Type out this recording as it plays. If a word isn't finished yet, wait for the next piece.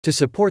To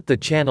support the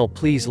channel,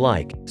 please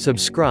like,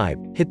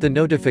 subscribe, hit the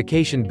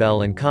notification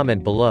bell and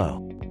comment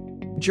below.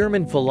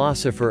 German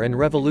philosopher and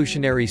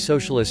revolutionary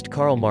socialist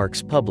Karl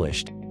Marx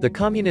published the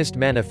Communist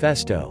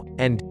Manifesto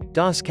and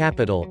Das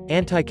Kapital,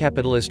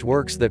 anti-capitalist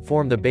works that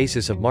form the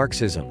basis of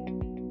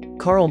Marxism.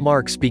 Karl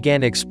Marx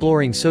began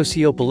exploring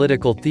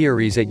sociopolitical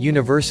theories at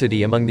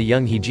university among the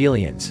young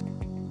Hegelians.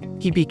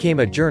 He became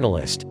a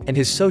journalist, and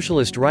his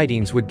socialist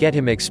writings would get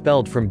him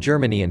expelled from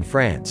Germany and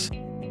France.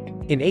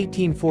 In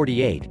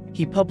 1848,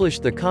 he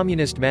published the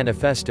Communist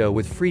Manifesto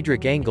with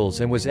Friedrich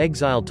Engels and was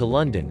exiled to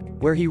London,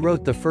 where he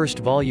wrote the first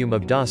volume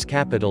of Das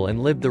Kapital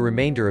and lived the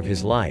remainder of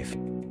his life.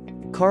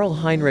 Karl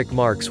Heinrich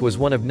Marx was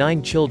one of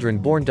 9 children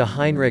born to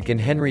Heinrich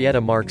and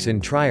Henrietta Marx in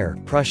Trier,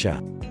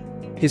 Prussia.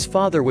 His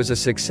father was a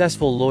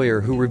successful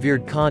lawyer who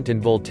revered Kant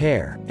and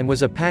Voltaire, and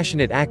was a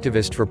passionate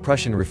activist for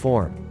Prussian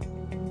reform.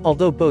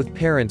 Although both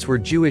parents were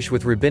Jewish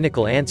with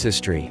rabbinical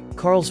ancestry,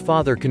 Karl's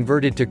father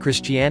converted to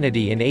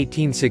Christianity in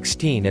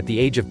 1816 at the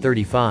age of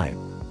 35.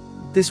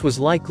 This was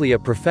likely a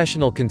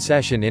professional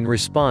concession in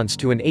response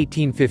to an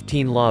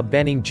 1815 law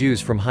banning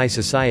Jews from high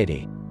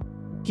society.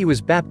 He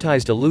was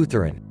baptized a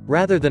Lutheran,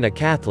 rather than a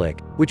Catholic,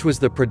 which was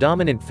the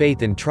predominant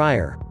faith in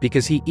Trier,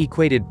 because he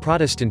equated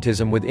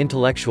Protestantism with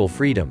intellectual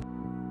freedom.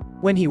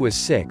 When he was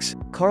 6,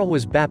 Karl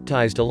was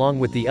baptized along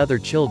with the other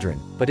children,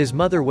 but his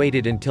mother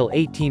waited until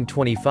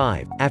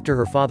 1825, after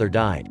her father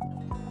died.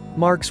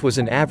 Marx was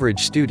an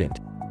average student.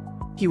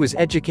 He was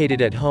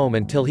educated at home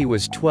until he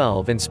was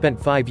 12 and spent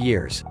 5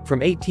 years, from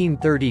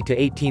 1830 to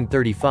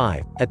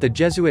 1835, at the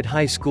Jesuit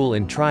high school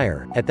in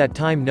Trier, at that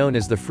time known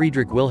as the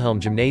Friedrich Wilhelm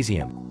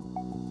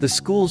Gymnasium. The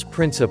school's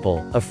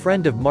principal, a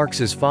friend of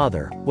Marx's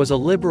father, was a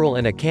liberal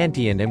and a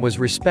Kantian and was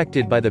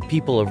respected by the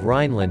people of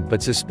Rhineland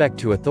but suspect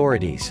to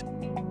authorities.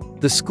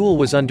 The school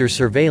was under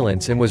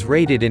surveillance and was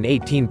raided in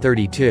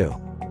 1832.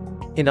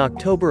 In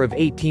October of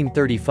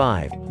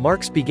 1835,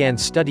 Marx began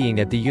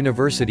studying at the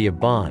University of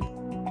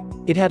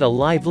Bonn. It had a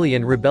lively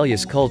and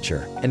rebellious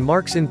culture, and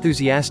Marx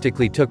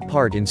enthusiastically took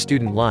part in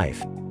student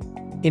life.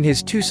 In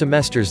his 2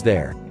 semesters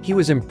there, he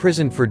was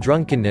imprisoned for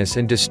drunkenness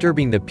and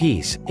disturbing the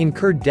peace,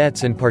 incurred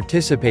debts and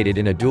participated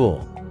in a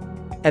duel.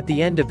 At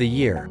the end of the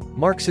year,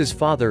 Marx's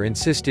father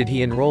insisted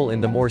he enroll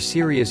in the more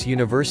serious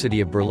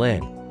University of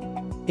Berlin.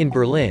 In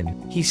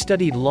Berlin, he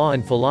studied law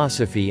and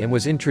philosophy and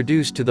was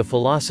introduced to the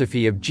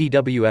philosophy of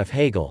G.W.F.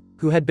 Hegel,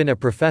 who had been a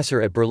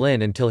professor at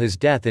Berlin until his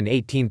death in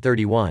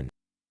 1831.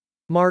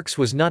 Marx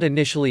was not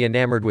initially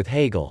enamored with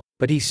Hegel,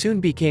 but he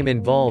soon became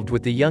involved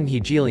with the Young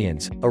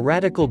Hegelians, a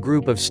radical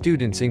group of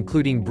students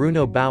including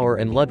Bruno Bauer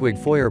and Ludwig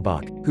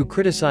Feuerbach, who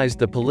criticized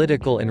the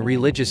political and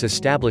religious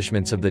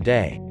establishments of the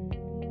day.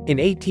 In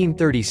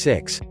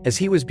 1836, as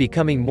he was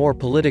becoming more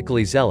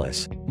politically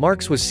zealous,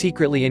 Marx was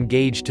secretly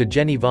engaged to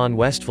Jenny von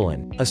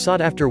Westphalen, a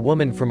sought-after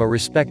woman from a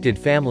respected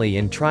family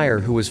in Trier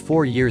who was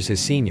 4 years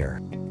his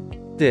senior.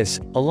 This,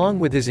 along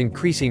with his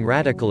increasing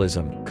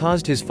radicalism,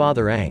 caused his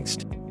father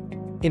angst.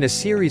 In a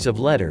series of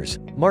letters,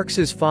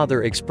 Marx's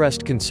father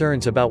expressed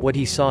concerns about what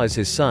he saw as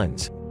his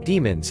sons'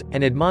 demons,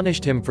 and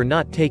admonished him for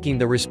not taking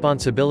the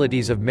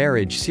responsibilities of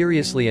marriage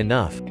seriously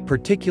enough,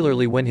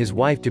 particularly when his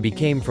wife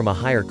became from a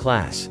higher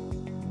class.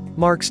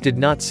 Marx did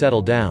not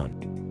settle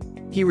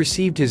down. He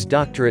received his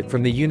doctorate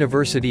from the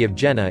University of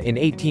Jena in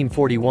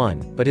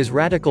 1841, but his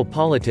radical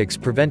politics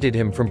prevented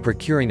him from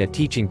procuring a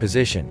teaching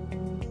position.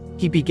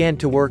 He began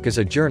to work as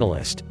a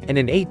journalist, and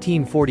in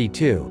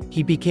 1842,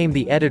 he became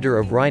the editor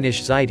of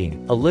Rheinische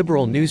Zeitung, a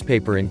liberal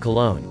newspaper in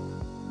Cologne.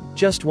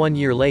 Just 1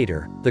 year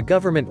later, the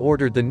government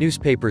ordered the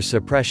newspaper's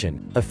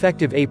suppression,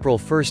 effective April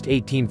 1,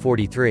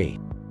 1843.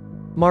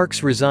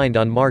 Marx resigned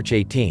on March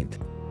 18.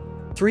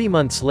 3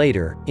 months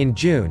later, in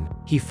June,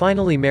 he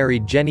finally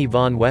married Jenny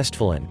von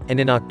Westphalen, and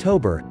in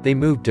October, they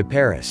moved to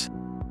Paris.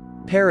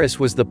 Paris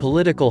was the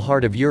political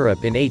heart of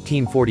Europe in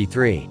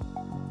 1843.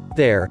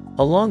 There,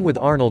 along with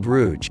Arnold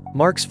Ruge,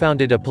 Marx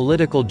founded a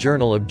political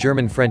journal of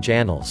German-French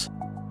annals.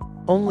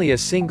 Only a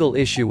single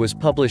issue was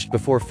published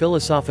before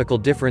philosophical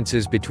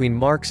differences between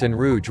Marx and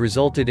Ruge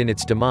resulted in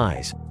its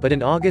demise, but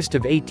in August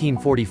of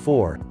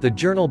 1844, the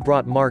journal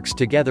brought Marx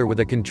together with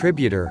a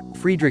contributor,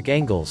 Friedrich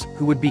Engels,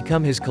 who would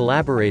become his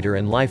collaborator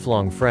and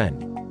lifelong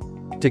friend.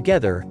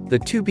 Together, the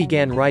two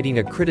began writing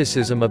a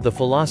criticism of the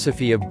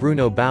philosophy of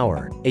Bruno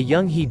Bauer, a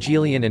young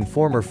Hegelian and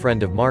former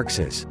friend of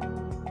Marx's.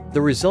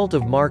 The result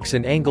of Marx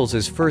and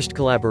Engels' first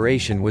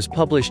collaboration was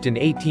published in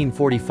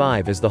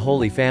 1845 as The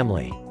Holy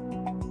Family.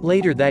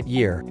 Later that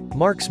year,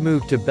 Marx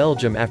moved to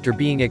Belgium after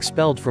being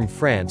expelled from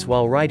France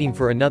while writing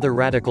for another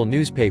radical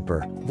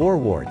newspaper,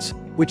 Voorwaarts,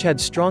 which had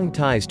strong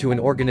ties to an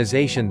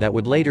organization that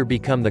would later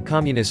become the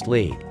Communist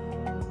League.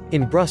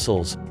 In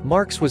Brussels,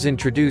 Marx was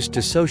introduced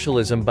to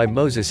socialism by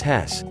Moses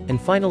Hess, and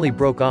finally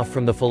broke off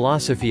from the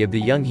philosophy of the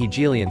Young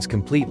Hegelians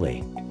completely.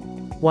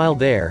 While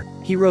there,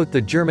 he wrote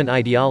The German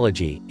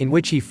Ideology, in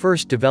which he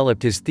first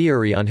developed his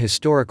theory on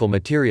historical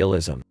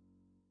materialism.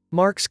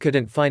 Marx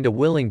couldn't find a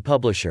willing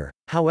publisher,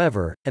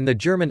 however, and The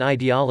German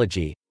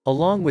Ideology,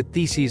 along with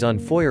theses on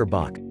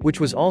Feuerbach, which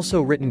was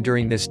also written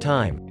during this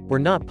time, were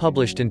not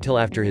published until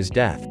after his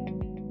death.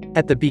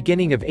 At the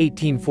beginning of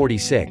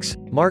 1846,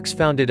 Marx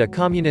founded a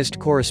communist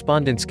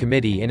correspondence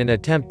committee in an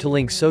attempt to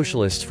link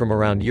socialists from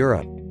around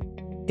Europe.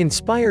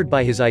 Inspired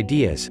by his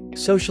ideas,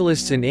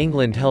 socialists in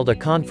England held a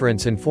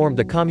conference and formed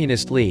the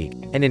Communist League,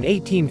 and in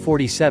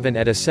 1847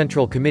 at a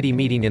Central Committee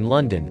meeting in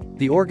London,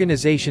 the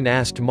organization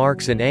asked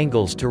Marx and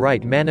Engels to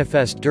write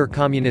Manifest der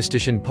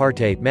Kommunistischen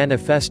Partei,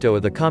 Manifesto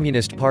of the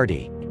Communist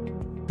Party.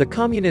 The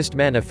Communist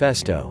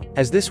Manifesto,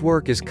 as this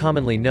work is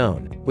commonly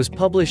known, was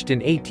published in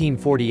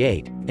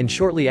 1848, and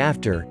shortly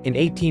after, in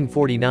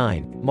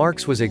 1849,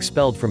 Marx was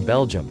expelled from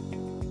Belgium.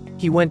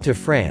 He went to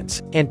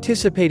France,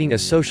 anticipating a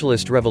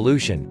socialist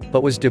revolution,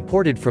 but was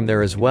deported from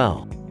there as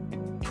well.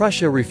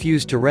 Prussia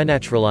refused to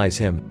renaturalize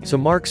him, so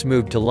Marx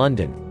moved to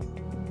London.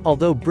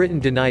 Although Britain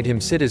denied him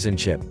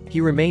citizenship,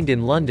 he remained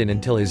in London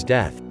until his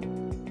death.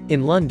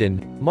 In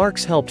London,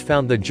 Marx helped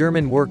found the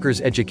German Workers'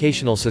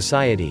 Educational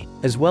Society,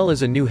 as well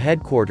as a new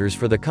headquarters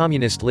for the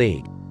Communist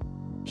League.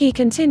 He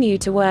continued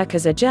to work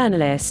as a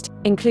journalist,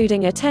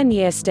 including a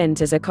 10-year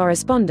stint as a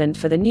correspondent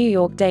for the New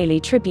York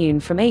Daily Tribune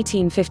from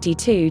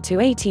 1852 to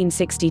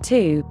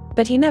 1862,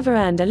 but he never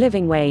earned a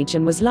living wage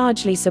and was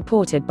largely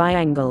supported by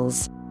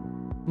Engels.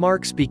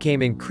 Marx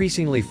became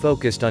increasingly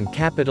focused on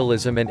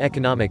capitalism and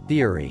economic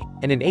theory,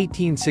 and in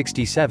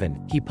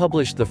 1867, he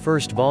published the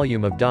first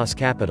volume of Das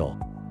Kapital.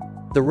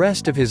 The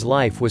rest of his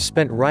life was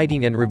spent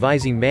writing and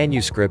revising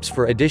manuscripts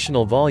for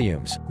additional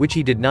volumes, which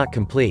he did not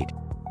complete.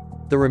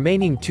 The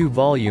remaining 2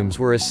 volumes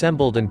were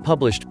assembled and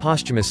published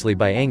posthumously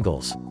by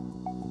Engels.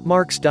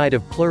 Marx died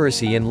of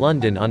pleurisy in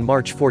London on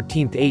March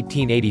 14,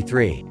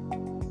 1883.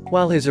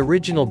 While his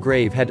original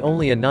grave had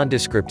only a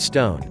nondescript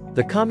stone,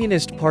 the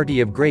Communist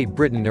Party of Great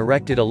Britain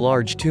erected a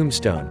large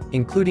tombstone,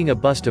 including a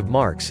bust of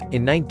Marx,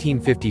 in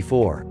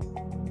 1954.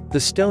 The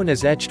stone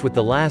is etched with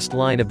the last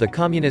line of the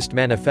Communist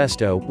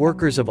Manifesto,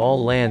 "Workers of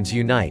all lands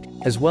unite,"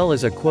 as well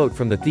as a quote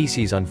from the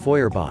Theses on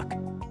Feuerbach.